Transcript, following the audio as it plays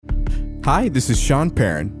Hi, this is Sean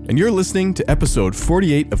Perrin, and you're listening to episode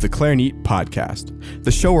 48 of the Clarinet Podcast,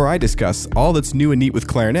 the show where I discuss all that's new and neat with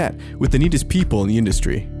clarinet with the neatest people in the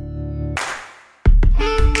industry.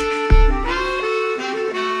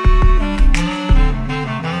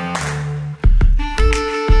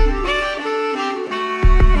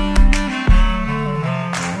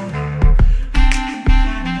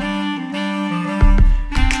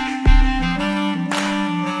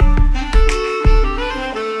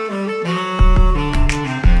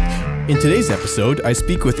 In today's episode, I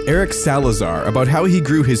speak with Eric Salazar about how he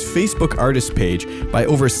grew his Facebook artist page by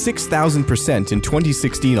over 6,000% in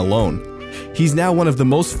 2016 alone. He's now one of the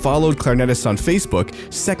most followed clarinetists on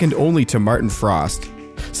Facebook, second only to Martin Frost.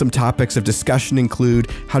 Some topics of discussion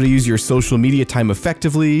include how to use your social media time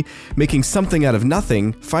effectively, making something out of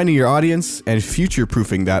nothing, finding your audience, and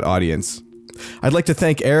future-proofing that audience. I'd like to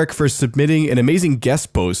thank Eric for submitting an amazing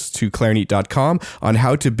guest post to clarinet.com on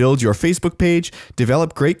how to build your Facebook page,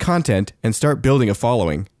 develop great content, and start building a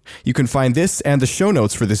following. You can find this and the show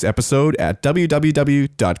notes for this episode at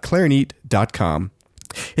www.clarinet.com.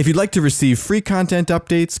 If you'd like to receive free content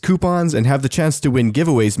updates, coupons, and have the chance to win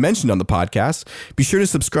giveaways mentioned on the podcast, be sure to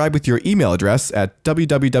subscribe with your email address at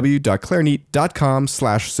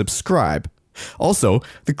www.clarinet.com/subscribe. Also,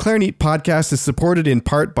 the Clarinet Podcast is supported in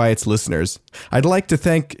part by its listeners. I'd like to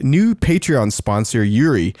thank new Patreon sponsor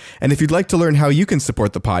Yuri, and if you'd like to learn how you can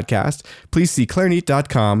support the podcast, please see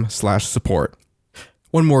clarinet.com/support.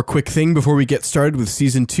 One more quick thing before we get started with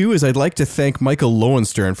Season 2 is I'd like to thank Michael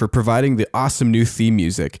Lowenstern for providing the awesome new theme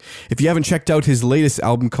music. If you haven't checked out his latest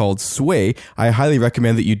album called Sway, I highly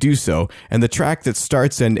recommend that you do so, and the track that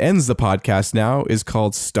starts and ends the podcast now is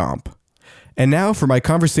called Stomp. And now for my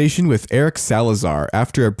conversation with Eric Salazar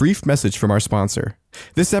after a brief message from our sponsor.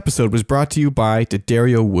 This episode was brought to you by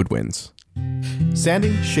D'Addario Woodwinds.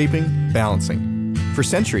 Sanding, shaping, balancing. For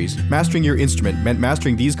centuries, mastering your instrument meant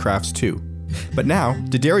mastering these crafts too. But now,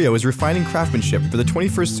 D'Addario is refining craftsmanship for the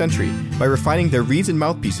 21st century by refining their reeds and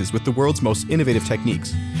mouthpieces with the world's most innovative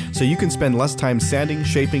techniques, so you can spend less time sanding,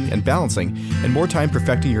 shaping, and balancing, and more time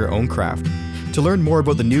perfecting your own craft. To learn more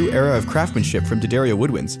about the new era of craftsmanship from D'Addario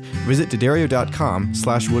Woodwinds, visit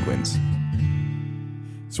d'addario.com/woodwinds.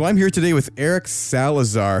 So I'm here today with Eric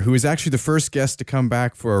Salazar, who is actually the first guest to come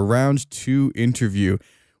back for a round 2 interview.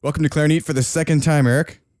 Welcome to Clarinet for the second time,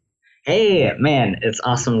 Eric. Hey, man, it's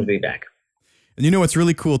awesome to be back. And you know what's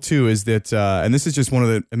really cool too is that, and this is just one of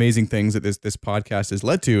the amazing things that this podcast has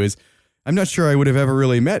led to, is I'm not sure I would have ever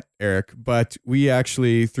really met Eric, but we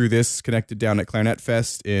actually, through this, connected down at Clarinet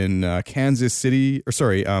Fest in Lawrence,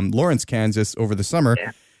 Kansas over the summer.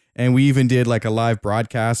 Yeah. And we even did like a live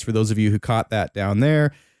broadcast for those of you who caught that down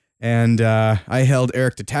there. And I held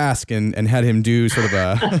Eric to task and had him do sort of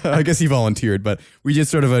a, I guess he volunteered, but we did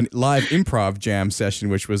sort of a live improv jam session,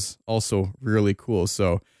 which was also really cool.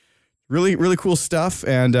 So really, really cool stuff.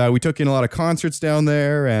 And we took in a lot of concerts down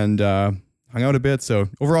there and hung out a bit. So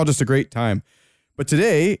overall, just a great time. But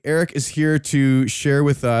today, Eric is here to share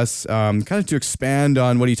with us, kind of to expand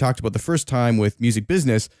on what he talked about the first time with music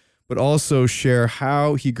business, but also share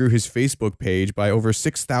how he grew his Facebook page by over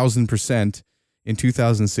 6,000% in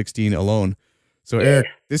 2016 alone. So Eric,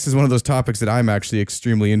 this is one of those topics that I'm actually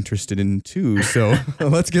extremely interested in too. So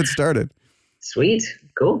let's get started. Sweet.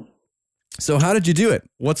 Cool. So how did you do it?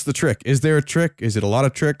 What's the trick? Is there a trick? Is it a lot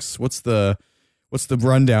of tricks? What's the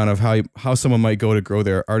rundown of how someone might go to grow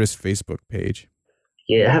their artist Facebook page?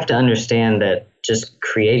 You have to understand that just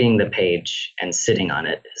creating the page and sitting on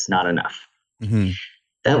it is not enough. Mm-hmm.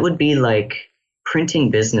 That would be like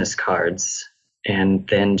printing business cards and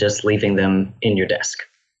then just leaving them in your desk.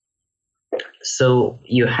 So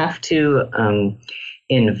you have to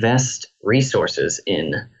invest resources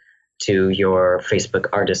to your Facebook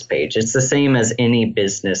artist page. It's the same as any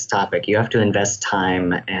business topic. You have to invest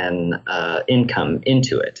time and income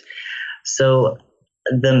into it. So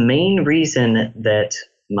the main reason that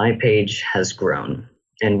my page has grown,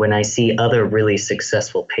 and when I see other really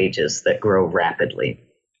successful pages that grow rapidly,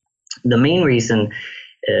 the main reason,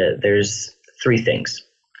 there's 3 things.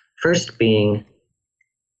 First being,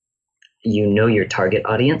 you know your target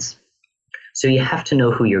audience. So you have to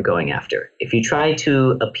know who you're going after. If you try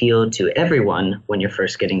to appeal to everyone when you're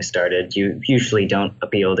first getting started, you usually don't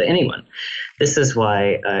appeal to anyone. This is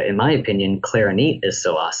why, in my opinion, Clarinet is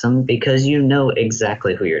so awesome, because you know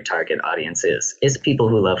exactly who your target audience is. It's people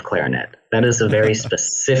who love clarinet. That is a very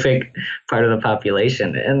specific part of the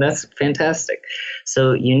population, and that's fantastic.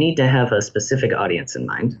 So you need to have a specific audience in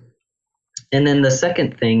mind. And then the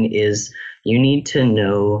second thing is you need to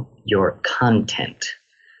know your content.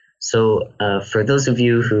 So for those of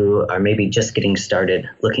you who are maybe just getting started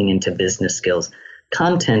looking into business skills,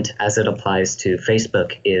 content as it applies to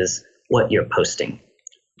Facebook is what you're posting,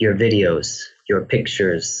 your videos, your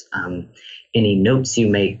pictures, any notes you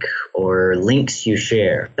make or links you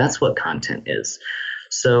share. That's what content is.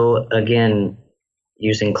 So again,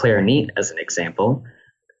 using clarinet as an example,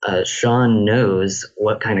 Sean knows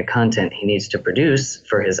what kind of content he needs to produce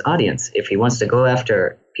for his audience. If he wants to go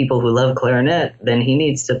after people who love clarinet, then he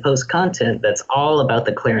needs to post content that's all about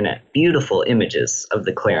the clarinet, beautiful images of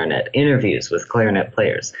the clarinet, interviews with clarinet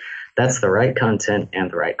players. That's the right content and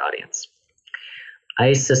the right audience.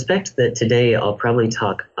 I suspect that today I'll probably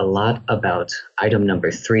talk a lot about item number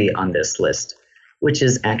 3 on this list, which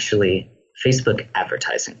is actually Facebook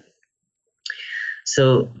advertising.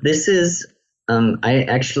 So this is, I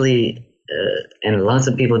actually, and lots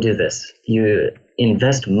of people do this, you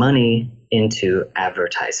invest money into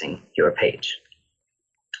advertising your page.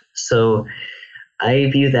 So I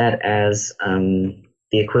view that as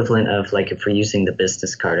the equivalent of, like, if we're using the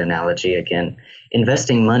business card analogy again,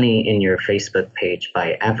 investing money in your Facebook page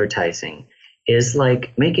by advertising is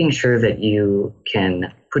like making sure that you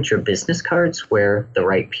can put your business cards where the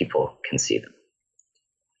right people can see them.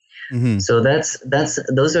 Mm-hmm. So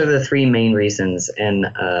those are the 3 main reasons. And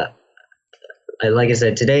like I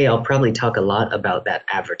said, today I'll probably talk a lot about that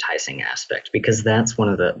advertising aspect, because that's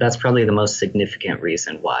probably the most significant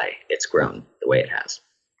reason why it's grown the way it has.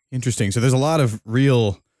 Interesting. So there's a lot of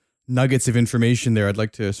real nuggets of information there I'd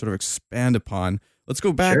like to sort of expand upon. Let's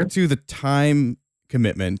go back to the time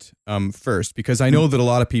commitment first, because I know that a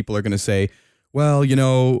lot of people are going to say, well,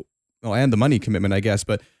 and the money commitment, I guess,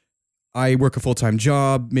 but I work a full-time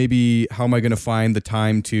job. Maybe how am I going to find the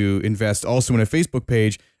time to invest also in a Facebook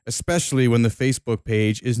page, especially when the Facebook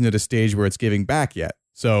page isn't at a stage where it's giving back yet?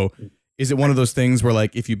 So is it one of those things where,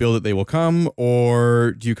 like, if you build it, they will come,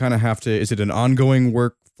 or do you kind of have to, is it an ongoing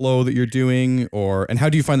workflow that you're doing, and how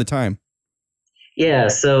do you find the time? Yeah.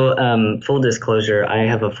 So full disclosure, I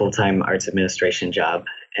have a full-time arts administration job.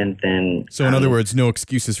 And then, so in other words, no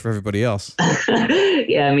excuses for everybody else.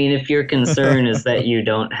 Yeah, I mean, if your concern is that you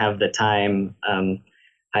don't have the time,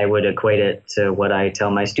 I would equate it to what I tell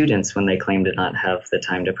my students when they claim to not have the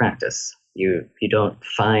time to practice. You don't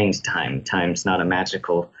find time. Time's not a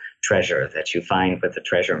magical treasure that you find with a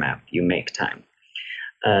treasure map. You make time.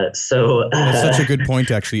 That's such a good point,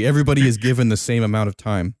 actually. Everybody is given the same amount of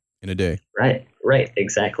time in a day. Right,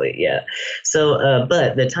 exactly, yeah. So,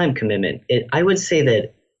 but the time commitment, I would say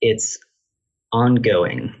that it's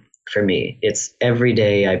ongoing for me. It's every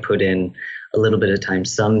day I put in a little bit of time.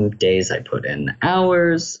 Some days I put in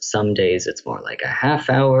hours. Some days it's more like a half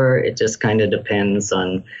hour. It just kind of depends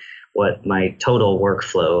on what my total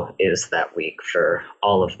workflow is that week for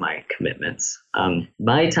all of my commitments.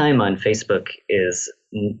 My time on Facebook is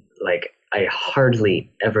like, I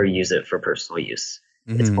hardly ever use it for personal use.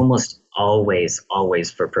 Mm-hmm. It's almost always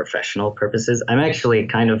for professional purposes. I'm actually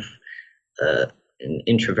kind of an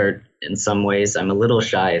introvert in some ways. I'm a little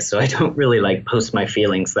shy, so I don't really like post my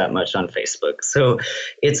feelings that much on Facebook. So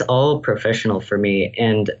it's all professional for me.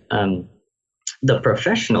 And the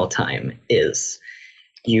professional time is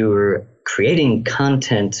you're creating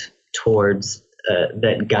content towards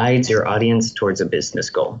that guides your audience towards a business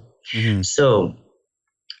goal. Mm-hmm. So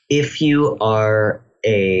if you are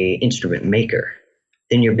a instrument maker,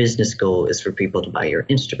 then your business goal is for people to buy your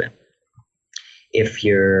instrument. If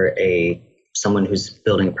you're someone who's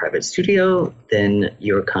building a private studio, then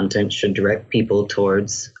your content should direct people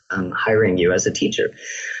towards hiring you as a teacher.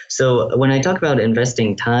 So when I talk about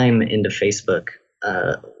investing time into Facebook,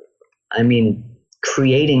 I mean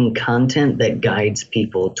creating content that guides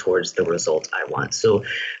people towards the result I want. So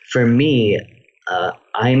for me,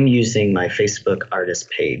 I'm using my Facebook artist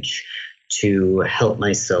page to help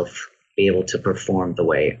myself be able to perform the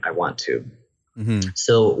way I want to. Mm-hmm.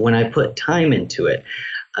 So when I put time into it,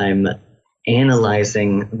 I'm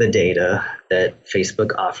analyzing the data that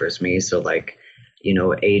Facebook offers me. So like,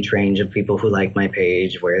 age range of people who like my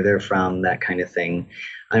page, where they're from, that kind of thing.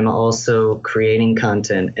 I'm also creating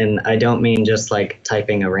content, and I don't mean just like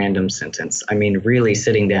typing a random sentence. I mean really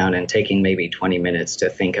sitting down and taking maybe 20 minutes to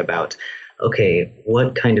think about, okay,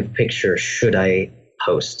 what kind of picture should I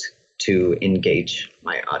post to engage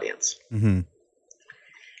my audience? Mm-hmm.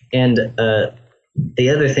 And the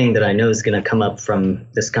other thing that I know is going to come up from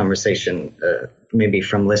this conversation, maybe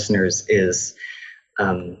from listeners, is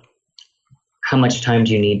how much time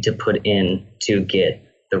do you need to put in to get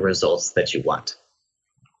the results that you want?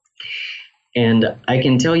 And I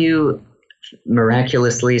can tell you,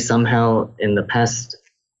 miraculously, somehow in the past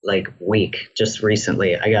week, just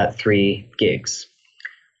recently, I got 3 gigs.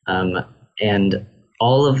 And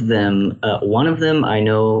all of them, one of them I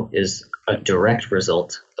know is a direct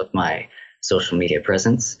result of my social media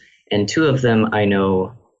presence. And 2 of them I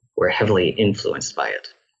know were heavily influenced by it.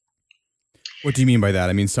 What do you mean by that?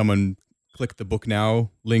 I mean, someone clicked the Book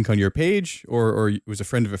Now link on your page, or it was a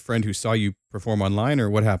friend of a friend who saw you perform online, or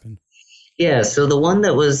what happened? Yeah, so the one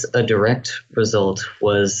that was a direct result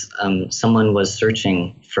was someone was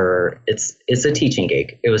searching for, it's a teaching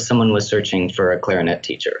gig. It was someone was searching for a clarinet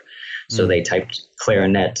teacher. So they typed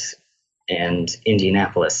clarinet and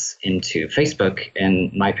Indianapolis into Facebook,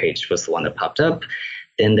 and my page was the one that popped up.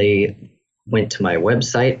 Then they went to my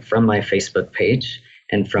website from my Facebook page,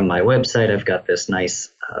 and from my website, I've got this nice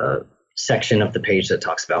section of the page that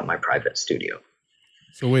talks about my private studio.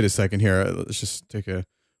 So wait a second here. Let's just take a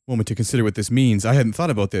moment to consider what this means. I hadn't thought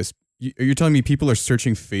about this. You're telling me people are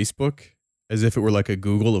searching Facebook as if it were like a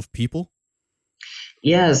Google of people?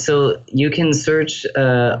 Yeah, so you can search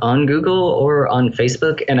on Google or on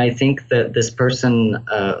Facebook, and I think that this person,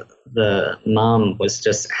 the mom, was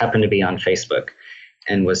just happened to be on Facebook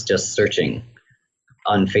and was just searching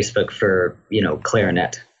on Facebook for,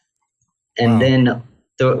 clarinet. And then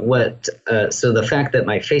so the fact that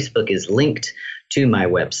my Facebook is linked to my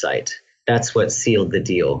website, that's what sealed the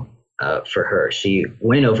deal for her. She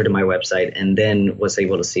went over to my website and then was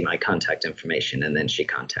able to see my contact information, and then she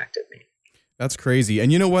contacted me. That's crazy.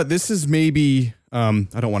 And you know what? This is maybe, I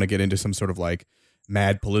don't want to get into some sort of like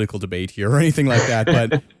mad political debate here or anything like that,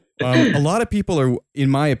 but a lot of people are,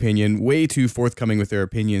 in my opinion, way too forthcoming with their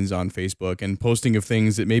opinions on Facebook and posting of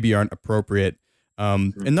things that maybe aren't appropriate,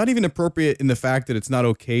 and not even appropriate in the fact that it's not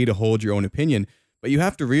okay to hold your own opinion. But you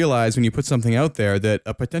have to realize when you put something out there that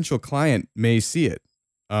a potential client may see it.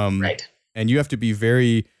 Right. And you have to be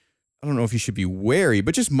very, I don't know if you should be wary,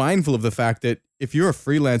 but just mindful of the fact that if you're a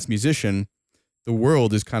freelance musician, the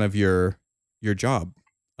world is kind of your job.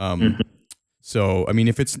 So, I mean,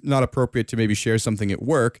 if it's not appropriate to maybe share something at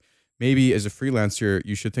work, maybe as a freelancer,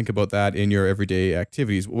 you should think about that in your everyday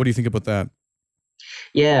activities. What do you think about that?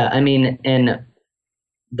 Yeah, I mean, and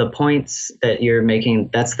the points that you're making,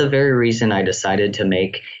 that's the very reason I decided to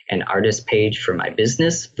make an artist page for my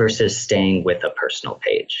business versus staying with a personal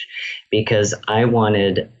page, because I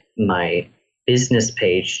wanted my business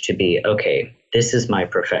page to be, okay, this is my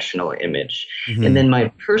professional image. And then my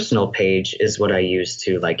personal page is what I use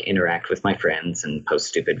to like interact with my friends and post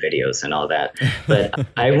stupid videos and all that. But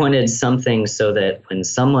I wanted something so that when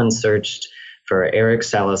someone searched for Eric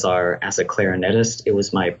Salazar as a clarinetist, it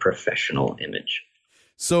was my professional image.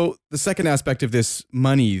 So the second aspect of this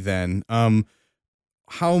money then,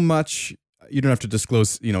 how much, you don't have to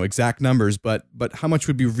disclose, exact numbers, but how much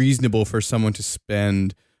would be reasonable for someone to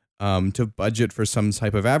spend to budget for some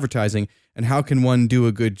type of advertising, and how can one do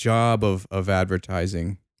a good job of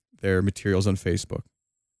advertising their materials on Facebook?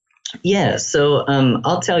 Yeah, so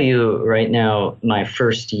I'll tell you right now, my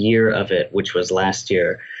first year of it, which was last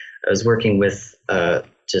year, I was working with,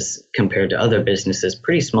 just compared to other businesses,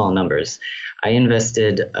 pretty small numbers. I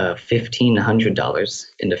invested $1,500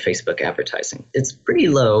 into Facebook advertising. It's pretty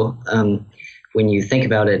low when you think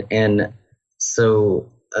about it. And so,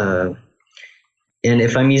 and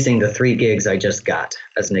if I'm using the 3 gigs I just got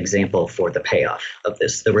as an example for the payoff of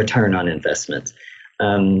this, the return on investment,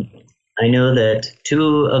 I know that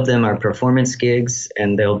 2 of them are performance gigs,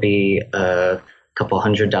 and they'll be a couple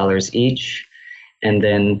 $100 each. And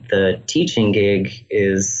then the teaching gig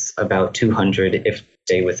is about $200 if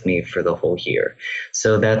stay with me for the whole year.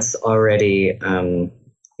 So that's already,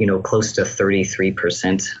 close to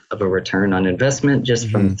 33% of a return on investment just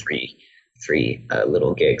from three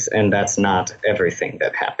little gigs. And that's not everything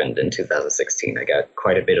that happened in 2016. I got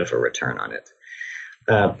quite a bit of a return on it.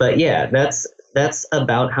 But yeah, that's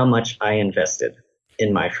about how much I invested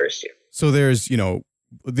in my first year. So there's,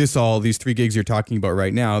 these 3 gigs you're talking about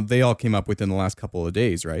right now, they all came up within the last couple of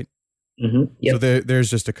days, right? Yep. So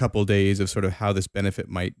there's just a couple of days of sort of how this benefit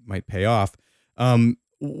might pay off.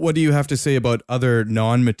 What do you have to say about other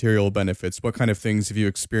non-material benefits? What kind of things have you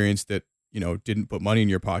experienced that, didn't put money in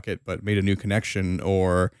your pocket, but made a new connection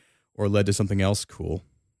or led to something else cool?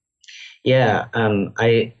 Yeah,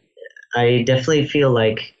 I definitely feel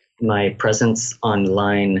like my presence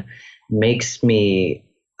online makes me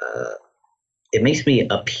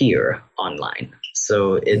appear online.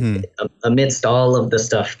 So amidst all of the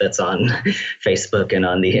stuff that's on Facebook and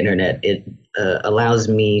on the internet, it allows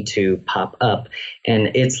me to pop up.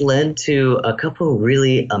 And it's led to a couple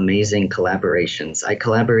really amazing collaborations. I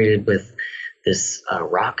collaborated with this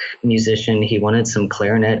rock musician. He wanted some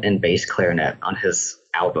clarinet and bass clarinet on his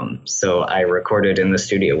album. So I recorded in the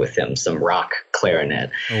studio with him some rock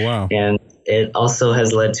clarinet. Oh, wow. And it also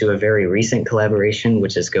has led to a very recent collaboration,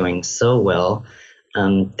 which is going so well.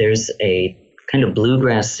 There's a kind of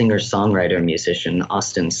bluegrass singer-songwriter musician,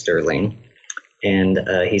 Austin Sterling, and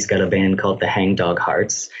he's got a band called the Hangdog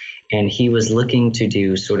Hearts. And he was looking to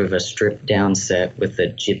do sort of a stripped down set with a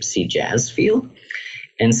gypsy jazz feel.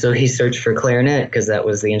 And so he searched for clarinet because that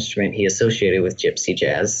was the instrument he associated with gypsy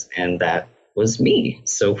jazz, and that was me.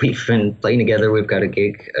 So we've been playing together. We've got a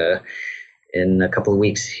gig in a couple of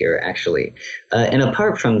weeks here, actually. And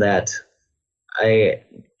apart from that,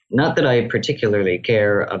 not that I particularly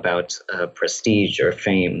care about prestige or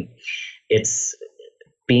fame. It's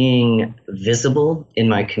being visible in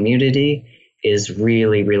my community is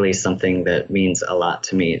really, really something that means a lot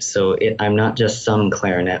to me. So I'm not just some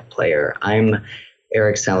clarinet player. I'm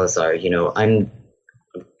Eric Salazar. I'm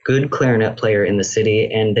a good clarinet player in the city,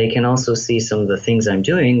 and they can also see some of the things I'm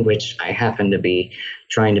doing, which I happen to be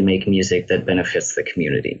trying to make music that benefits the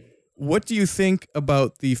community. What do you think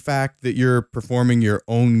about the fact that you're performing your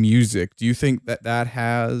own music? Do you think that that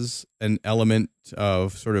has an element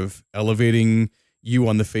of sort of elevating you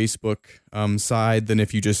on the Facebook side than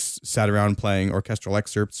if you just sat around playing orchestral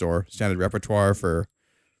excerpts or standard repertoire for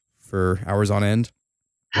hours on end?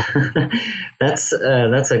 That's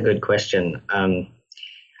a good question.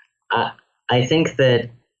 I think that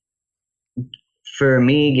for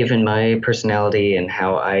me, given my personality and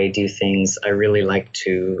how I do things, I really like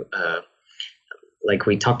to, like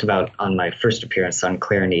we talked about on my first appearance on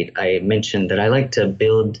Clarinet, I mentioned that I like to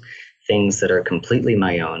build things that are completely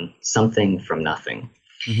my own, something from nothing.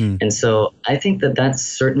 Mm-hmm. And so I think that that's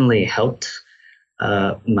certainly helped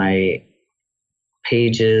my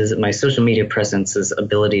pages, my social media presence's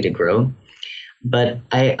ability to grow. But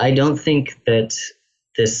I don't think that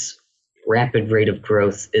this rapid rate of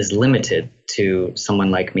growth is limited to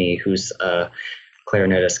someone like me who's a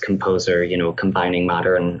clarinetist composer, combining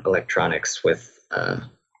modern electronics with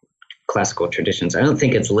classical traditions. I don't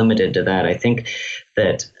think it's limited to that. I think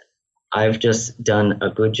that I've just done a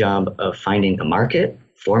good job of finding a market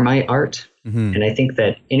for my art. Mm-hmm. And I think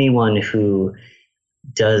that anyone who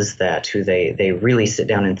does that, who they really sit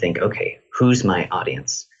down and think, okay, who's my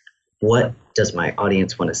audience? What does my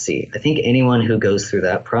audience want to see? I think anyone who goes through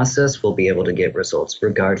that process will be able to get results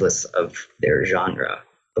regardless of their genre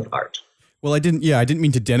of art. Well, I didn't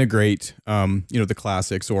mean to denigrate, the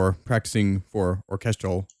classics or practicing for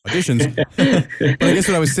orchestral auditions. But I guess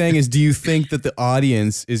what I was saying is, do you think that the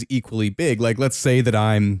audience is equally big? Like, let's say that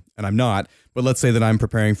I'm not, but let's say that I'm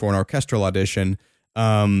preparing for an orchestral audition,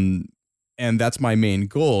 and that's my main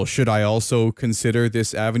goal. Should I also consider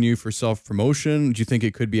this avenue for self-promotion? Do you think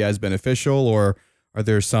it could be as beneficial, or are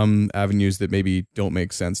there some avenues that maybe don't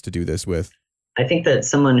make sense to do this with? I think that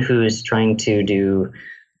someone who's trying to do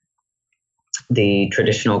the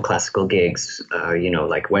traditional classical gigs,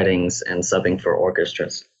 like weddings and subbing for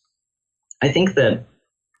orchestras, I think that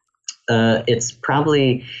it's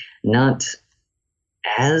probably not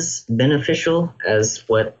as beneficial as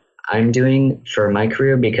what I'm doing for my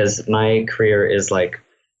career, because my career is like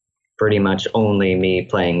pretty much only me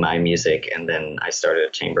playing my music, and then I started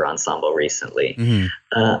a chamber ensemble recently.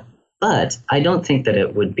 Mm-hmm. But I don't think that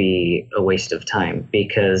it would be a waste of time,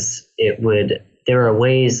 because there are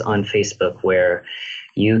ways on Facebook where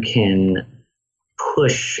you can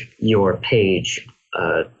push your page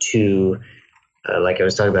to, like I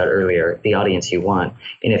was talking about earlier, the audience you want.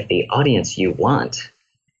 And if the audience you want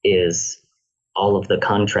is all of the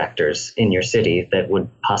contractors in your city that would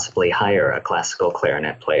possibly hire a classical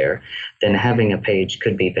clarinet player, then having a page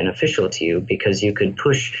could be beneficial to you, because you could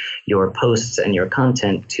push your posts and your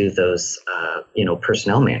content to those,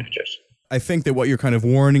 personnel managers. I think that what you're kind of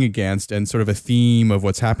warning against, and sort of a theme of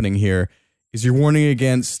what's happening here, is you're warning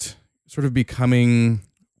against sort of becoming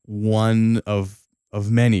one of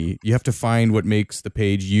many. You have to find what makes the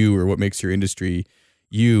page you, or what makes your industry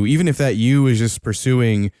you. Even if that you is just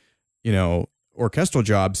pursuing, orchestral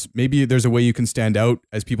jobs, maybe there's a way you can stand out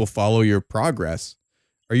as people follow your progress.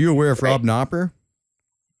 Are you aware of Rob Knopper?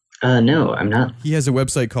 No, I'm not. He has a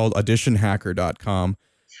website called auditionhacker.com.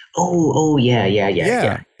 Oh,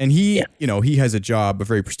 yeah. And he, he has a job, a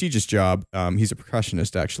very prestigious job. He's a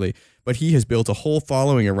percussionist, actually, but he has built a whole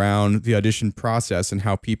following around the audition process and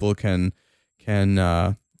how people can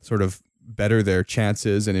sort of better their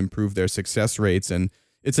chances and improve their success rates. And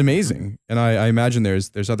it's amazing. And I imagine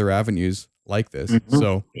there's other avenues like this. Mm-hmm.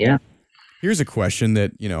 So yeah, here's a question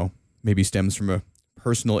that, maybe stems from a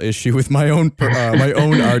personal issue with my own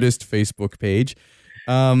artist Facebook page.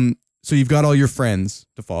 So you've got all your friends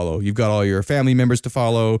to follow. You've got all your family members to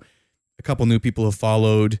follow. A couple new people have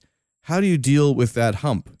followed. How do you deal with that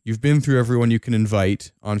hump? You've been through everyone you can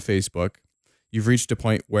invite on Facebook. You've reached a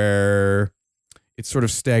point where it's sort of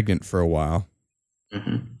stagnant for a while.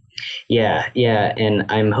 Mm-hmm. Yeah.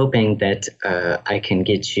 And I'm hoping that I can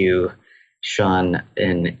get you Sean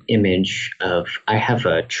an image of, I have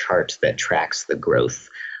a chart that tracks the growth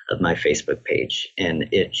of my Facebook page, and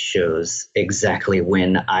it shows exactly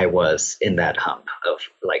when I was in that hump of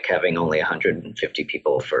like having only 150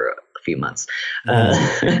 people for a few months.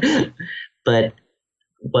 But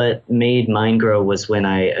what made mine grow was when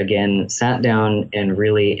I, again, sat down and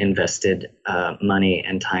really invested money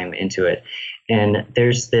and time into it. And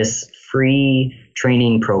there's this free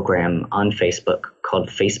training program on Facebook called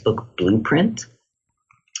Facebook Blueprint.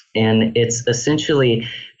 And it's essentially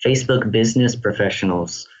Facebook business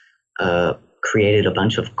professionals created a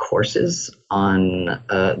bunch of courses on,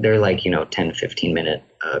 they're like, 10, 15 minute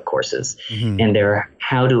courses. And they're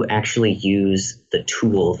how to actually use the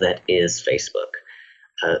tool that is Facebook.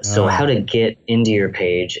 So how to get into your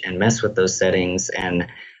page and mess with those settings and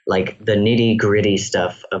like the nitty gritty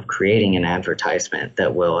stuff of creating an advertisement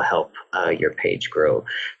that will help your page grow.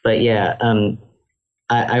 But yeah,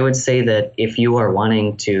 I would say that if you are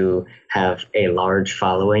wanting to have a large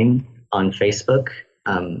following on Facebook,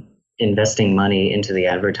 investing money into the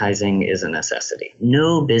advertising is a necessity.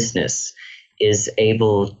 No business is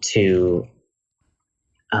able to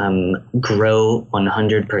grow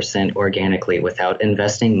 100% organically without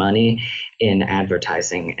investing money in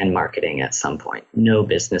advertising and marketing at some point. No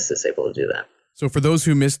business is able to do that. So for those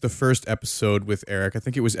who missed the first episode with Eric, I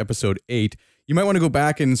think it was episode 8, you might want to go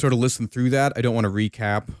back and sort of listen through that. I don't want to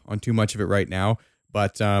recap on too much of it right now,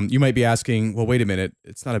 but you might be asking, well, wait a minute,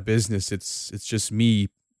 it's not a business. It's just me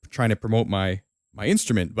trying to promote my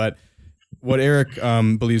instrument. But what Eric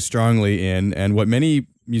believes strongly in, and what many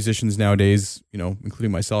musicians nowadays,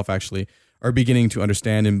 including myself actually, are beginning to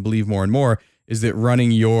understand and believe more and more, is that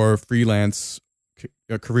running your freelance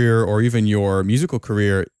career or even your musical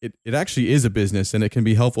career, it actually is a business, and it can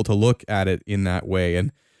be helpful to look at it in that way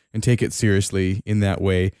and take it seriously in that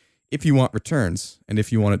way if you want returns and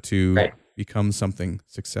if you want it to become something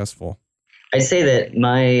successful. I say that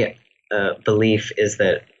my belief is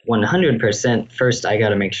that 100% first, I got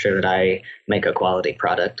to make sure that I make a quality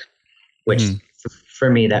product, which for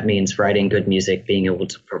me, that means writing good music, being able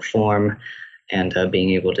to perform, and being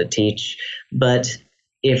able to teach. But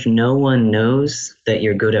if no one knows that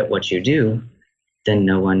you're good at what you do, then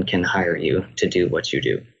no one can hire you to do what you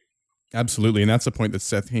do. Absolutely. And that's the point that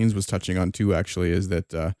Seth Haynes was touching on too, actually, is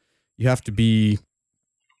that you have to be,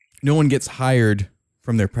 no one gets hired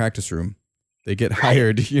from their practice room. They get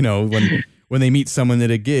hired, when they meet someone at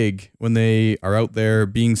a gig, when they are out there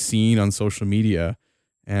being seen on social media.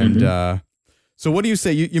 And so what do you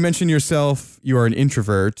say? You mentioned yourself, you are an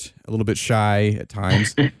introvert, a little bit shy at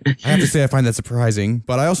times. I have to say I find that surprising,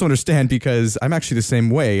 but I also understand because I'm actually the same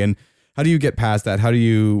way. And how do you get past that?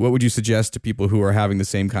 What would you suggest to people who are having the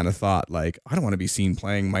same kind of thought? Like, I don't want to be seen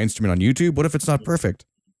playing my instrument on YouTube. What if it's not perfect?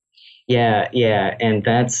 Yeah. And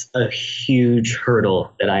that's a huge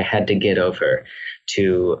hurdle that I had to get over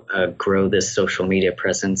to grow this social media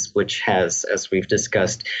presence, which has, as we've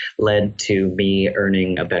discussed, led to me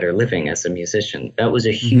earning a better living as a musician. That was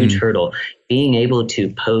a huge hurdle. Being able to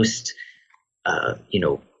post,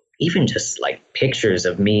 even just like pictures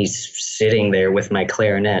of me sitting there with my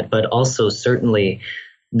clarinet, but also certainly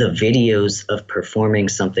the videos of performing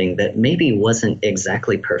something that maybe wasn't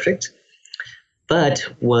exactly perfect, but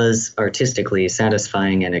was artistically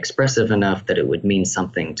satisfying and expressive enough that it would mean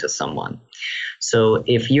something to someone. So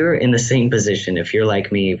if you're in the same position, if you're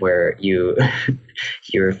like me, where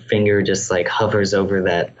your finger just like hovers over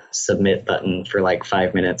that submit button for like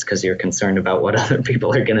 5 minutes because you're concerned about what other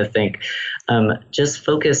people are going to think, just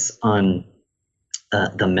focus on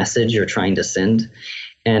the message you're trying to send.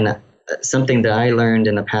 And something that I learned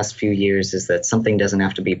in the past few years is that something doesn't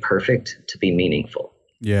have to be perfect to be meaningful.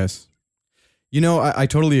 Yes. I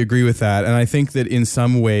totally agree with that. And I think that in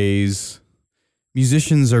some ways,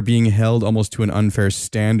 musicians are being held almost to an unfair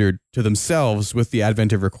standard to themselves with the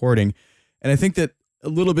advent of recording. And I think that a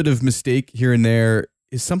little bit of mistake here and there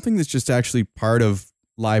is something that's just actually part of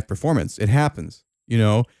live performance. It happens,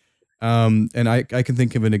 and I can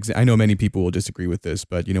think of an example. I know many people will disagree with this,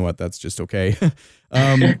 but you know what? That's just okay.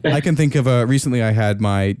 I can think of recently I had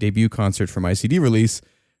my debut concert for my CD release,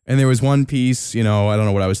 and there was one piece, I don't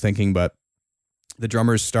know what I was thinking, but the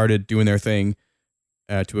drummers started doing their thing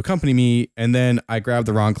to accompany me, and then I grabbed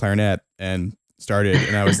the wrong clarinet and started,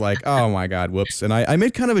 and I was like, oh my God, whoops. And I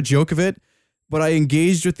made kind of a joke of it, but I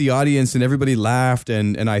engaged with the audience and everybody laughed,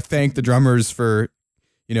 and I thanked the drummers for,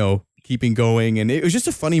 keeping going. And it was just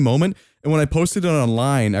a funny moment. And when I posted it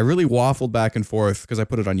online, I really waffled back and forth because I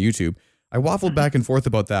put it on YouTube. I waffled back and forth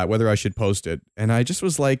about that, whether I should post it. And I just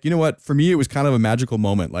was like, you know what? For me, it was kind of a magical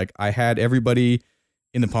moment. Like I had everybody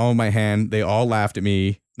in the palm of my hand. They all laughed at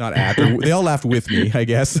me. not at, they all laughed with me, I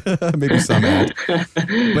guess. Maybe some at.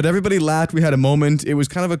 But everybody laughed. We had a moment. It was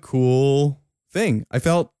kind of a cool thing. I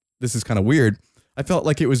felt, this is kind of weird, I felt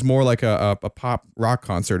like it was more like a pop rock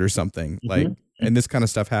concert or something. Like, and this kind of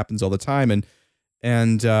stuff happens all the time.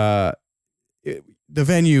 And the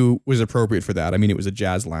venue was appropriate for that. I mean, it was a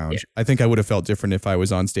jazz lounge. I think I would have felt different if I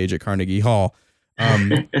was on stage at Carnegie Hall.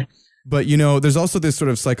 But, you know, there's also this sort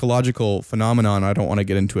of psychological phenomenon. I don't want to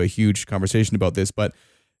get into a huge conversation about this, but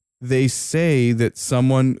they say that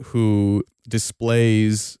someone who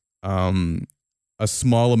displays a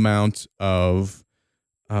small amount of,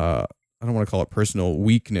 I don't want to call it personal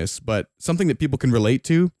weakness, but something that people can relate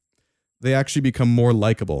to, they actually become more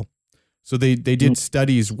likable. So they did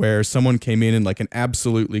studies where someone came in like an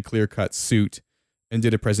absolutely clear-cut suit and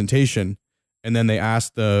did a presentation, and then they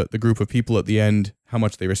asked the group of people at the end how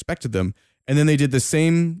much they respected them. And then they did the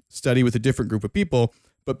same study with a different group of people,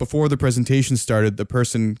 but before the presentation started, the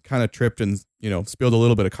person kind of tripped and, you know, spilled a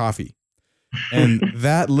little bit of coffee. And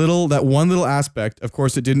that one little aspect, of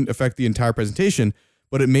course, it didn't affect the entire presentation,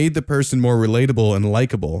 but it made the person more relatable and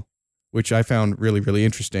likable, which I found really, really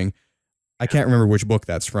interesting. I can't remember which book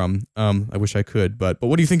that's from. I wish I could, but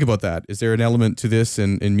what do you think about that? Is there an element to this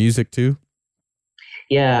in music too?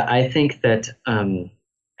 Yeah, I think that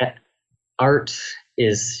art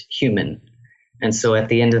is human. And so at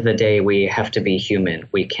the end of the day, we have to be human.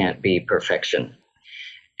 We can't be perfection.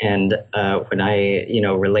 And when I,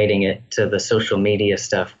 relating it to the social media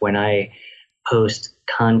stuff, when I post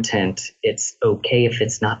content, it's okay if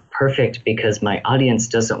it's not perfect because my audience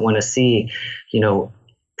doesn't want to see,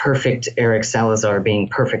 perfect Eric Salazar being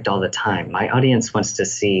perfect all the time. My audience wants to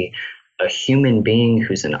see a human being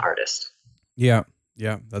who's an artist. Yeah,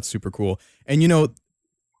 that's super cool. And,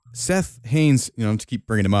 Seth Haynes, to keep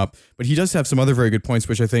bringing him up, but he does have some other very good points,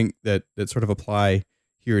 which I think that sort of apply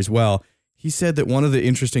here as well. He said that one of the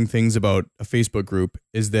interesting things about a Facebook group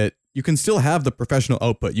is that you can still have the professional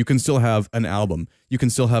output. You can still have an album. You can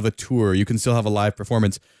still have a tour. You can still have a live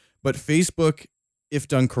performance. But Facebook, if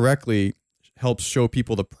done correctly, helps show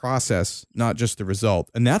people the process, not just the result.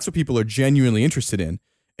 And that's what people are genuinely interested in.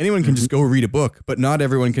 Anyone can just go read a book, but not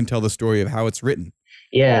everyone can tell the story of how it's written.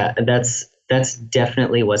 Yeah, that's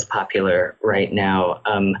definitely what's popular right now.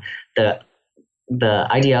 The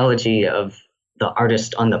ideology of the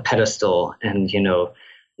artist on the pedestal and,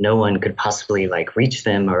 no one could possibly reach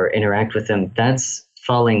them or interact with them. That's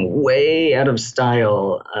falling way out of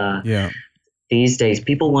style. These days,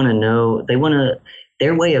 people want to know,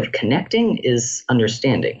 their way of connecting is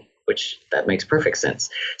understanding, which that makes perfect sense.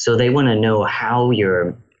 So they want to know how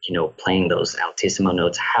you're, playing those altissimo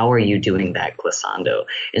notes. How are you doing that glissando?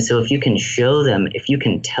 And so if you can show them, if you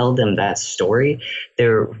can tell them that story,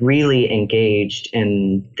 they're really engaged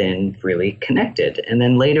and then really connected. And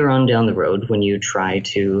then later on down the road, when you try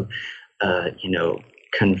to,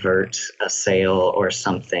 convert a sale or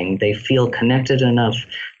something, they feel connected enough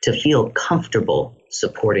to feel comfortable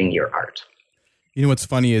supporting your art. What's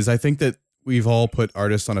funny is I think that we've all put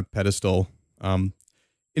artists on a pedestal,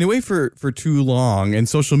 in a way for too long, and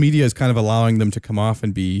social media is kind of allowing them to come off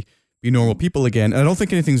and be normal people again. And I don't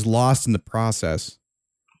think anything's lost in the process.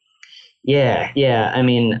 Yeah. I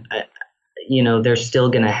mean, they're still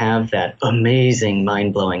going to have that amazing,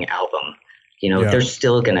 mind-blowing album. They're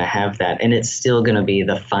still going to have that, and it's still going to be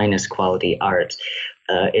the finest quality art.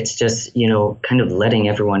 It's just, kind of letting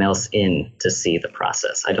everyone else in to see the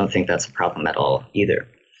process. I don't think that's a problem at all either.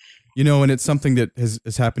 And it's something that has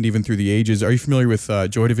happened even through the ages. Are you familiar with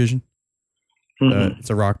Joy Division? It's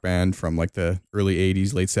a rock band from the early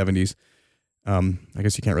 80s, late 70s. I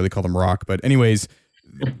guess you can't really call them rock. But anyways,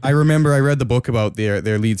 I remember I read the book about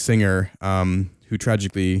their lead singer who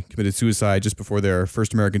tragically committed suicide just before their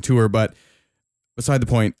first American tour. But beside the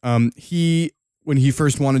point, when he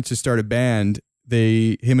first wanted to start a band,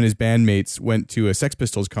 him and his bandmates went to a Sex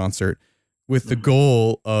Pistols concert with the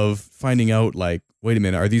goal of finding out, wait a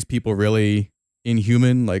minute, are these people really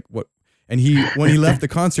inhuman? What? And when he left the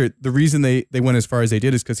concert, the reason they went as far as they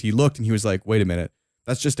did is because he looked and he was like, wait a minute,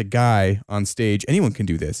 that's just a guy on stage. Anyone can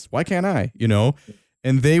do this. Why can't I?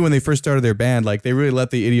 And when they first started their band, they really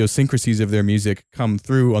let the idiosyncrasies of their music come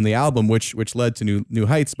through on the album, which led to new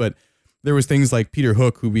heights. But there was things like Peter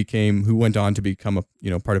Hook, who went on to become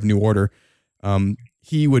a part of New Order.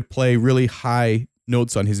 He would play really high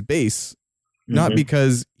notes on his bass, not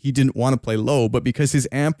because he didn't want to play low, but because his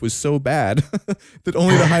amp was so bad that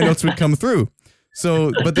only the high notes would come through.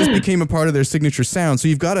 So, but this became a part of their signature sound. So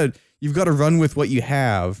you've got to run with what you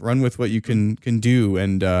have, run with what you can do.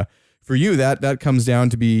 And for you, that comes down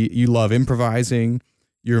to you love improvising,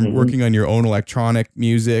 You're working on your own electronic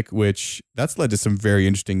music, which that's led to some very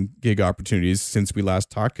interesting gig opportunities since we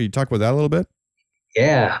last talked. Could you talk about that a little bit?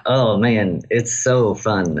 Yeah. Oh man, it's so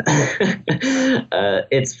fun.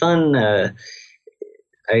 It's fun.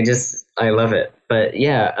 I love it. But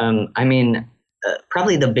yeah,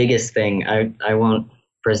 probably the biggest thing, I won't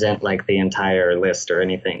present like the entire list or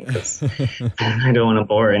anything because I don't want to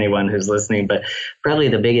bore anyone who's listening, but probably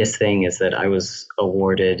the biggest thing is that I was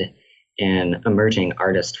awarded an Emerging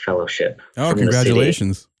Artist Fellowship. Oh,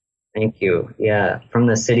 congratulations. Thank you. Yeah, from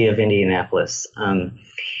the city of Indianapolis.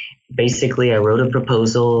 Basically, I wrote a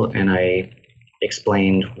proposal and I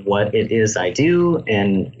explained what it is I do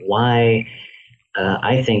and why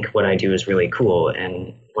I think what I do is really cool.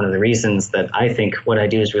 And one of the reasons that I think what I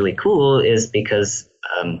do is really cool is because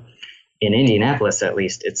in Indianapolis, at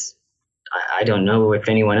least, I don't know if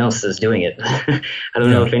anyone else is doing it. I don't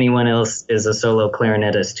know if anyone else is a solo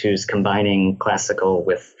clarinetist who's combining classical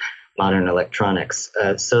with modern electronics.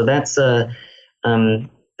 So that's a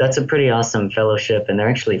pretty awesome fellowship, and they're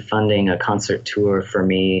actually funding a concert tour for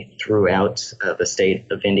me throughout the state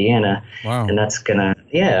of Indiana. Wow! And that's gonna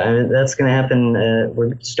happen.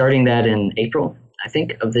 We're starting that in April, I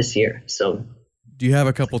think, of this year. So, do you have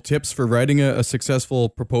a couple tips for writing a successful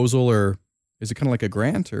proposal, or is it kind of like a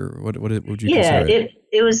grant, or what would you consider it?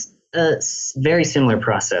 It was a very similar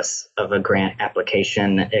process of a grant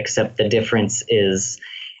application, except the difference is,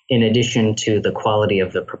 in addition to the quality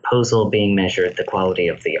of the proposal being measured, the quality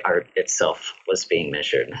of the art itself was being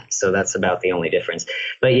measured. So that's about the only difference.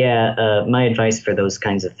 But yeah, my advice for those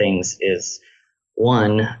kinds of things is,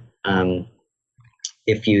 one,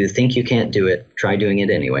 if you think you can't do it, try doing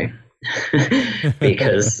it anyway.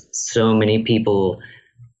 Because so many people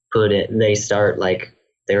they start like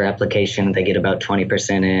their application, they get about 20%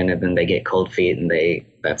 in, and then they get cold feet, and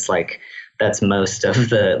that's most of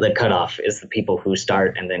the cutoff is the people who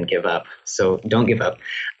start and then give up. So don't give up.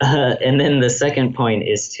 And then the second point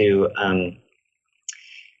is to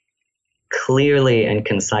clearly and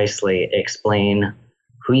concisely explain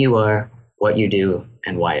who you are, what you do,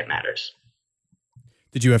 and why it matters.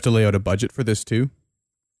 Did you have to lay out a budget for this too?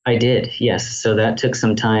 I did, yes. So that took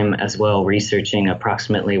some time as well, researching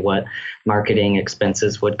approximately what marketing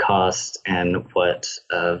expenses would cost and what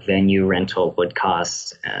venue rental would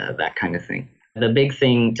cost, that kind of thing. The big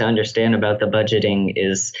thing to understand about the budgeting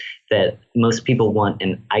is that most people want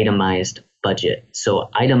an itemized budget. So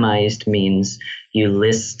itemized means you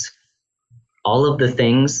list all of the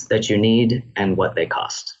things that you need and what they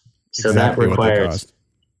cost. So exactly that requires... what they cost.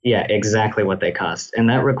 Yeah, exactly what they cost. And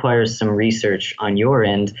that requires some research on your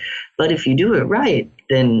end. But if you do it right,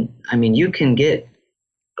 then, you can get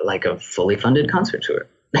like a fully funded concert tour.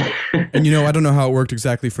 And I don't know how it worked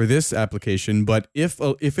exactly for this application, but if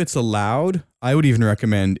it's allowed, I would even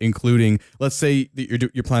recommend including, let's say that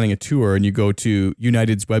you're planning a tour and you go to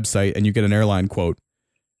United's website and you get an airline quote.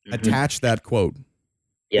 Mm-hmm. Attach that quote.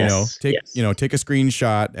 Yes. Take a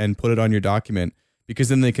screenshot and put it on your document. Because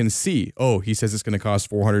then they can see, he says it's going to cost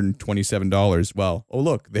 $427. Well,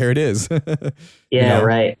 look, there it is.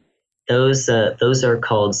 Right. Those are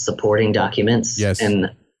called supporting documents. Yes. And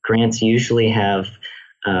grants usually have,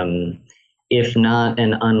 if not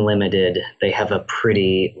an unlimited, they have a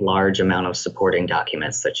pretty large amount of supporting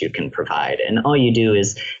documents that you can provide. And all you do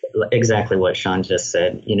is exactly what Sean just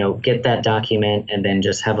said, get that document and then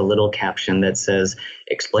just have a little caption that says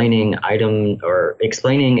explaining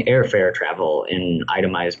airfare travel in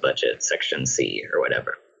itemized budget, section C or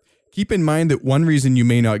whatever. Keep in mind that one reason you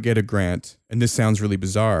may not get a grant, and this sounds really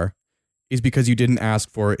bizarre, is because you didn't ask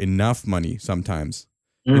for enough money sometimes.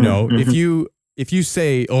 Mm-hmm. If you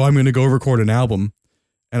say, I'm going to go record an album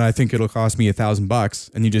and I think it'll cost me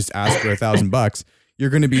 $1,000 and you just ask for $1,000, you're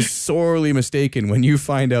going to be sorely mistaken when you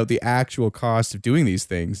find out the actual cost of doing these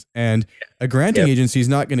things. And a granting agency is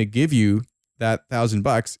not going to give you that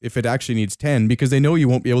 $1,000 if it actually needs 10 because they know you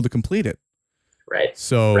won't be able to complete it. Right.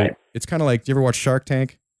 So It's kind of like, do you ever watch Shark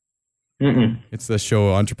Tank? Mm-mm. It's the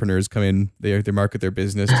show entrepreneurs come in, they market their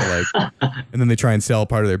business to and then they try and sell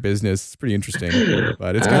part of their business. It's pretty interesting,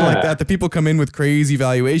 but it's kind of like that. The people come in with crazy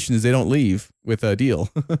valuations. They don't leave with a deal.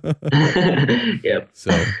 Yep.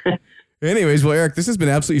 So anyways, well, Eric, this has been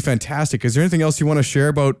absolutely fantastic. Is there anything else you want to share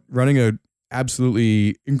about running a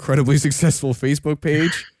absolutely incredibly successful Facebook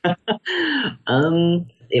page?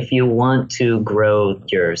 If you want to grow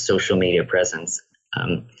your social media presence,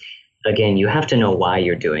 again, you have to know why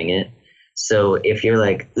you're doing it. So if you're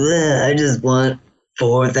like, I just want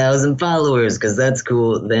 4,000 followers because that's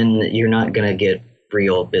cool, then you're not going to get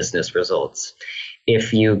real business results.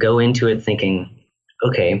 If you go into it thinking,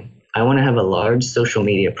 okay, I want to have a large social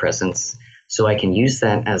media presence so I can use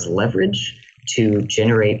that as leverage to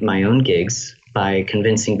generate my own gigs by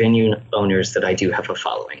convincing venue owners that I do have a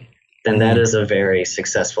following, then that is a very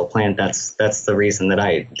successful plan. That's the reason that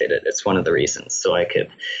I did it. It's one of the reasons, so I could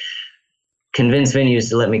convince venues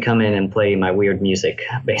to let me come in and play my weird music,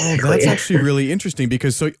 basically. Oh, that's actually really interesting,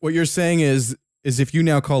 because so what you're saying is if you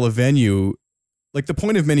now call a venue, like the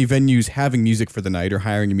point of many venues having music for the night or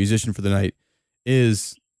hiring a musician for the night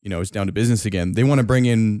is, it's down to business again. They want to bring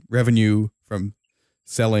in revenue from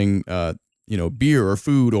selling, beer or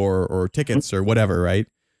food or tickets or whatever, right?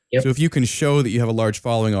 Yep. So if you can show that you have a large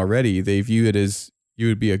following already, they view it as you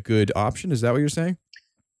would be a good option. Is that what you're saying?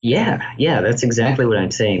 Yeah, that's exactly what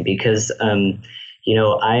I'm saying, because,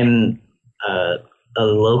 I'm a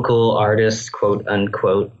local artist, quote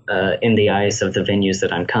unquote, in the eyes of the venues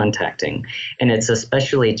that I'm contacting. And it's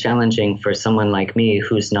especially challenging for someone like me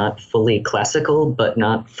who's not fully classical, but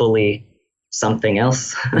not fully something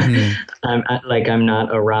else. Mm-hmm. I'm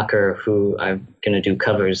not a rocker who I'm going to do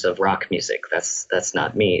covers of rock music. That's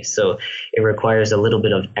not me. So it requires a little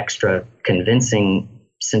bit of extra convincing,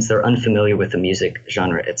 since they're unfamiliar with the music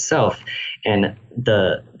genre itself. And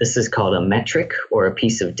this is called a metric, or a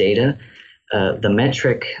piece of data. The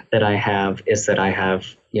metric that I have is that I have,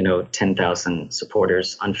 10,000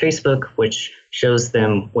 supporters on Facebook, which shows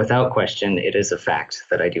them without question, it is a fact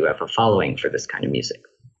that I do have a following for this kind of music.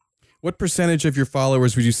 What percentage of your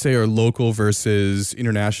followers would you say are local versus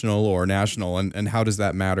international or national? And how does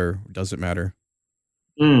that matter? Does it matter?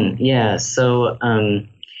 Yeah. So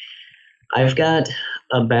I've got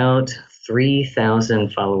about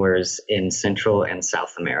 3,000 followers in Central and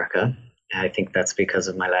South America. I think that's because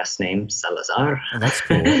of my last name, Salazar. Oh, that's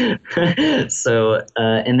cool. So,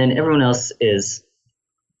 and then everyone else is,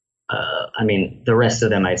 the rest of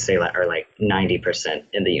them I'd say are like 90%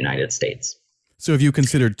 in the United States. So have you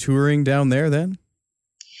considered touring down there then?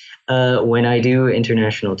 When I do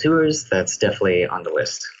international tours, that's definitely on the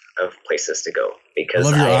list of places to go. Because I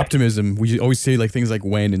love your optimism. We always say things like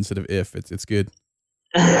when instead of if. It's good.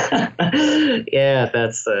 Yeah,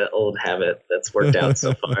 that's an old habit that's worked out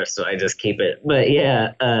so far, so I just keep it. But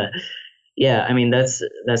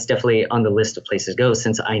that's definitely on the list of places to go,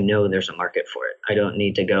 since I know there's a market for it. I don't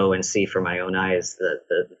need to go and see for my own eyes.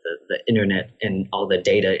 The internet and all the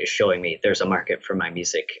data is showing me there's a market for my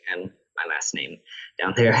music and my last name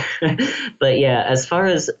down there. But yeah, as far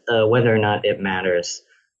as whether or not it matters,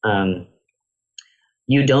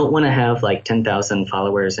 you don't want to have like 10,000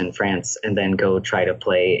 followers in France and then go try to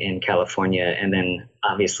play in California. And then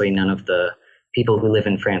obviously none of the people who live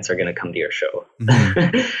in France are going to come to your show.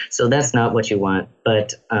 Mm-hmm. So that's not what you want.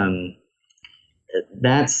 But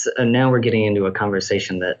that's now we're getting into a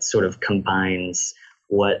conversation that sort of combines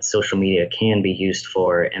what social media can be used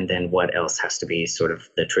for, and then what else has to be sort of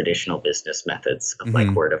the traditional business methods of like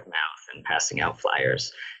word of mouth and passing out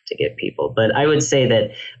flyers to get people. But I would say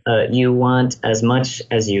that you want as much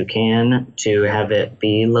as you can to have it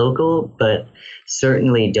be local, but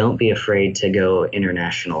certainly don't be afraid to go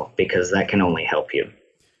international, because that can only help you.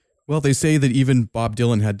 Well, they say that even Bob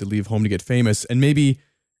Dylan had to leave home to get famous, and maybe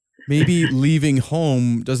leaving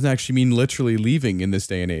home doesn't actually mean literally leaving in this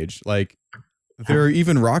day and age. Like, there are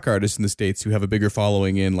even rock artists in the States who have a bigger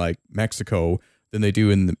following in like Mexico than they do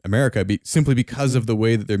in America, simply because of the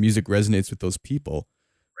way that their music resonates with those people.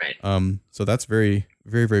 Right. So that's very,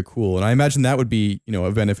 very, very cool. And I imagine that would be,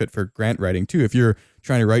 a benefit for grant writing too. If you're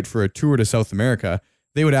trying to write for a tour to South America,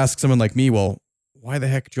 they would ask someone like me, well, why the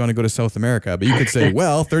heck do you want to go to South America? But you could say,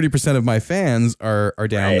 well, 30% of my fans are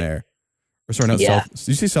down there. Or sorry, not South. Did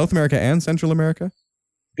you say South America and Central America?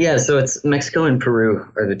 Yeah. So it's Mexico and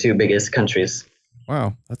Peru are the two biggest countries.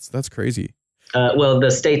 Wow. That's crazy. Well,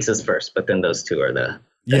 the States is first, but then those two are the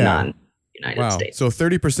non-United States. So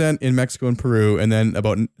 30% in Mexico and Peru, and then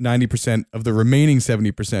about 90% of the remaining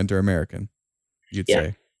 70% are American, you'd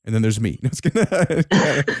say. And then there's me. No,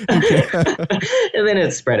 and then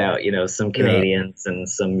it's spread out, some Canadians and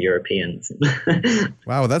some Europeans.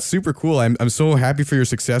 Wow, that's super cool. I'm so happy for your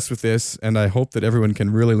success with this, and I hope that everyone can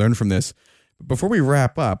really learn from this. Before we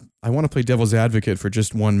wrap up, I want to play devil's advocate for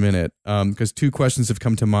just 1 minute, because two questions have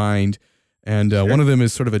come to mind. And one of them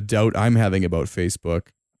is sort of a doubt I'm having about Facebook,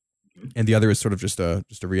 and the other is sort of just a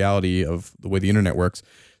reality of the way the internet works.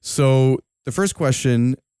 So the first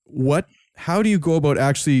question, how do you go about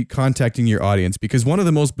actually contacting your audience? Because one of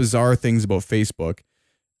the most bizarre things about Facebook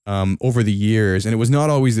over the years, and it was not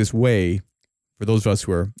always this way for those of us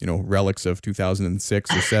who are, relics of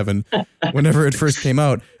 2006 or 7, whenever it first came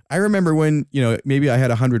out. I remember when, maybe I had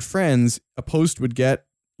 100 friends, a post would get,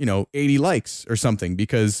 80 likes or something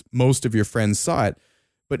because most of your friends saw it.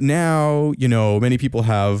 But now, many people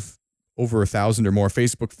have over 1,000 or more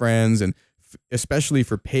Facebook friends, and especially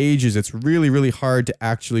for pages, it's really, really hard to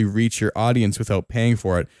actually reach your audience without paying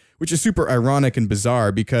for it, which is super ironic and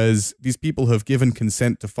bizarre because these people have given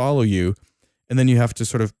consent to follow you, and then you have to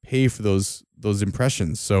sort of pay for those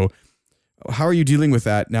impressions. So how are you dealing with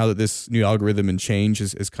that now that this new algorithm and change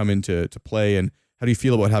has come into play, and how do you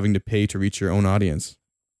feel about having to pay to reach your own audience?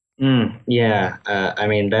 Yeah, I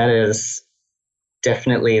mean, that is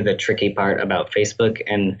definitely the tricky part about Facebook,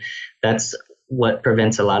 and that's what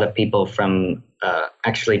prevents a lot of people from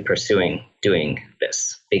actually pursuing doing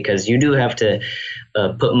this, because you do have to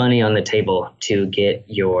put money on the table to get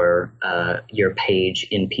your page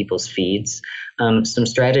in people's feeds. Some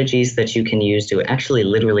strategies that you can use to actually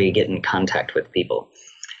literally get in contact with people.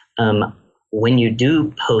 When you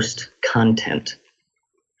do post content,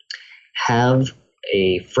 have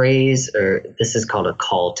a phrase, or this is called a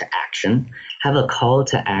call to action. Have a call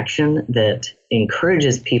to action that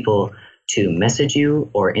encourages people to message you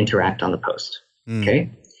or interact on the post. Okay?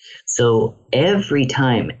 So every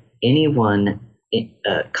time anyone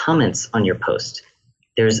comments on your post,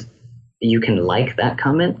 you can like that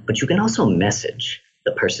comment, but you can also message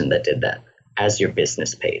the person that did that as your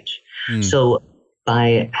business page. So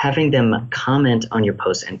by having them comment on your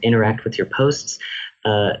posts and interact with your posts,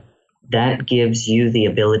 that gives you the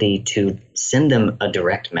ability to send them a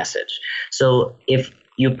direct message. So if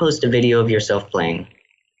you post a video of yourself playing,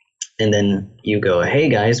 and then you go, "Hey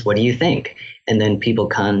guys, what do you think?" And then people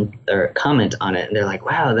comment on it, and they're like,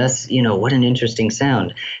 "Wow, that's, what an interesting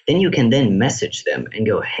sound." Then you can then message them and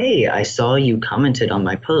go, "Hey, I saw you commented on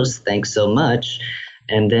my post. Thanks so much."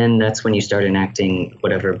 And then that's when you start enacting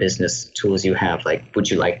whatever business tools you have. Like, would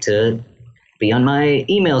you like to be on my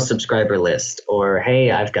email subscriber list? Or,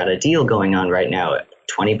 hey, I've got a deal going on right now,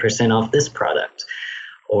 20% off this product,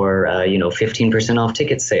 or 15% off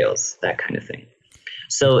ticket sales, that kind of thing.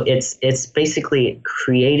 So it's basically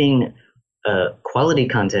creating quality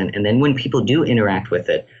content, and then when people do interact with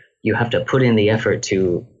it, you have to put in the effort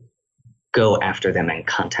to go after them and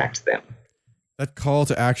contact them. That call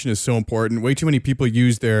to action is so important. Way too many people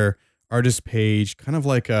use their artist page kind of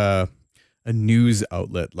like a news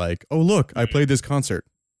outlet, like, "Oh, look, I played this concert."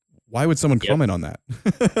 Why would someone comment on that?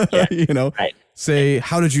 Right. Say,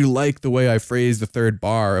 "How did you like the way I phrased the third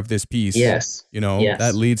bar of this piece?" Yes.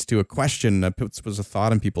 That leads to a question that puts a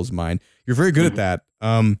thought in people's mind. You're very good at that.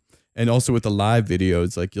 And also with the live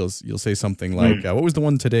videos, like you'll say something like, "What was the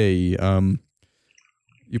one today?"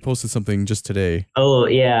 You posted something just today. Oh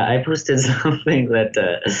yeah, I posted something that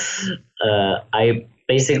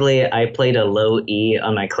I played a low E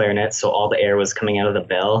on my clarinet, so all the air was coming out of the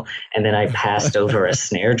bell, and then I passed over a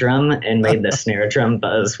snare drum and made the snare drum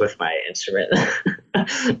buzz with my instrument.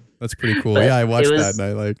 That's pretty cool. Yeah, I watched that and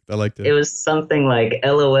I liked it. It was something like,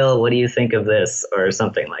 "LOL, what do you think of this?" or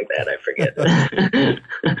something like that. I forget.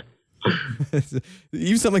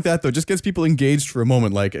 Even something like that, though, just gets people engaged for a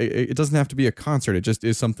moment. Like, it doesn't have to be a concert. It just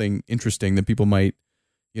is something interesting that people might,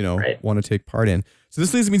 want to take part in. So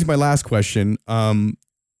this leads me to my last question,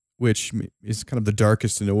 which is kind of the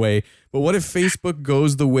darkest in a way. But what if Facebook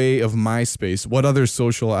goes the way of MySpace? What other